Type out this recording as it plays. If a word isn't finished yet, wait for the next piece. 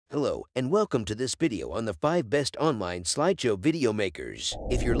Hello, and welcome to this video on the 5 best online slideshow video makers.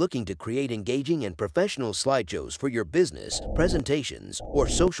 If you're looking to create engaging and professional slideshows for your business, presentations, or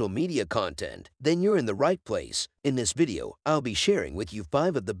social media content, then you're in the right place. In this video, I'll be sharing with you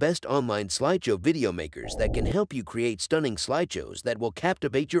 5 of the best online slideshow video makers that can help you create stunning slideshows that will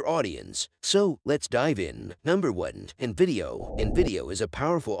captivate your audience. So, let's dive in. Number 1. InVideo. InVideo is a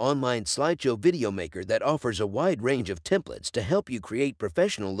powerful online slideshow video maker that offers a wide range of templates to help you create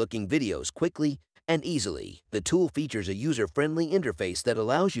professional-looking videos quickly and easily. The tool features a user-friendly interface that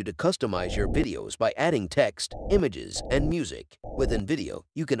allows you to customize your videos by adding text, images, and music. With InVideo,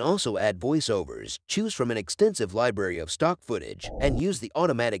 you can also add voiceovers, choose from an extensive library of stock footage, and use the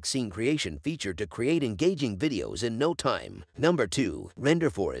automatic scene creation feature to create engaging videos in no time. Number 2.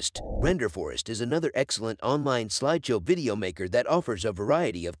 RenderForest. RenderForest is another excellent online slideshow video maker that offers a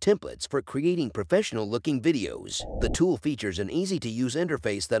variety of templates for creating professional-looking videos. The tool features an easy-to-use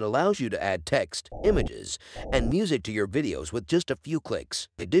interface that allows you to add text, images, and music to your videos with just a few clicks.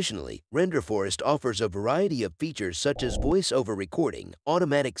 Additionally, RenderForest offers a variety of features such as voice-over recording,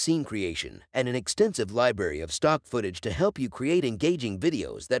 automatic scene creation, and an extensive library of stock footage to help you create engaging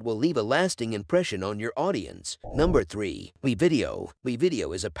videos that will leave a lasting impression on your audience. Number 3. WeVideo.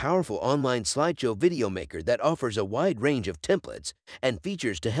 WeVideo is a powerful online slideshow video maker that offers a wide range of templates and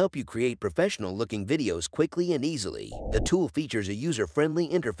features to help you create professional-looking videos quickly and easily. The tool features a user-friendly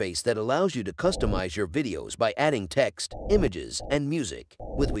interface that allows you to customize your videos by adding text, images, and music.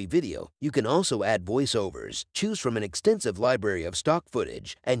 With WeVideo, you can also add voiceovers, choose from an extensive library of stock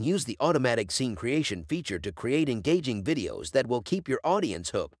footage, and use the automatic scene creation feature to create engaging videos that will keep your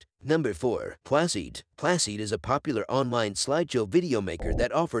audience hooked. Number 4. Placid. Placid is a popular online slideshow video maker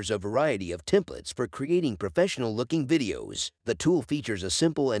that offers a variety of templates for creating professional-looking videos. The tool features a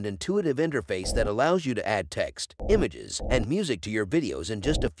simple and intuitive interface that allows you to add text, images, and music to your videos in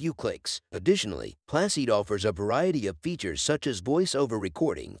just a few clicks. Additionally, Placid offers a variety of features such as voice-over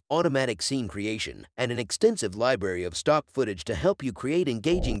recording, automatic scene creation, and an extensive library of stock footage to help you create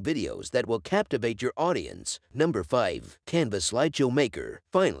engaging videos that will captivate your audience. Number 5. Canva Slideshow Maker.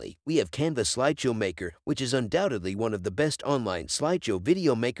 Finally, we have Canva Slideshow Maker, which is undoubtedly one of the best online slideshow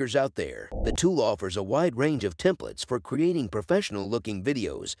video makers out there. The tool offers a wide range of templates for creating professional-looking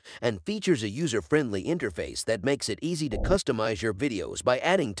videos and features a user-friendly interface that makes it easy to customize your videos by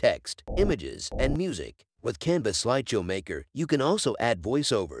adding text, images, and music. With Canva Slideshow Maker, you can also add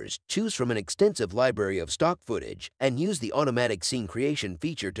voiceovers, choose from an extensive library of stock footage, and use the automatic scene creation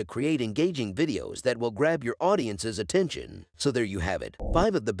feature to create engaging videos that will grab your audience's attention. So there you have it,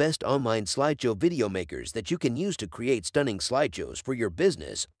 5 of the best online slideshow video makers that you can use to create stunning slideshows for your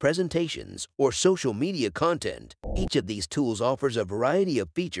business, presentations, or social media content. Each of these tools offers a variety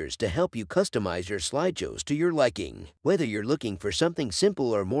of features to help you customize your slideshows to your liking. Whether you're looking for something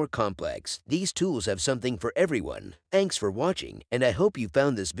simple or more complex, these tools have something for everyone. Thanks for watching, and I hope you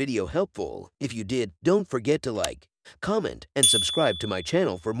found this video helpful. If you did, don't forget to like, comment, and subscribe to my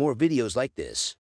channel for more videos like this.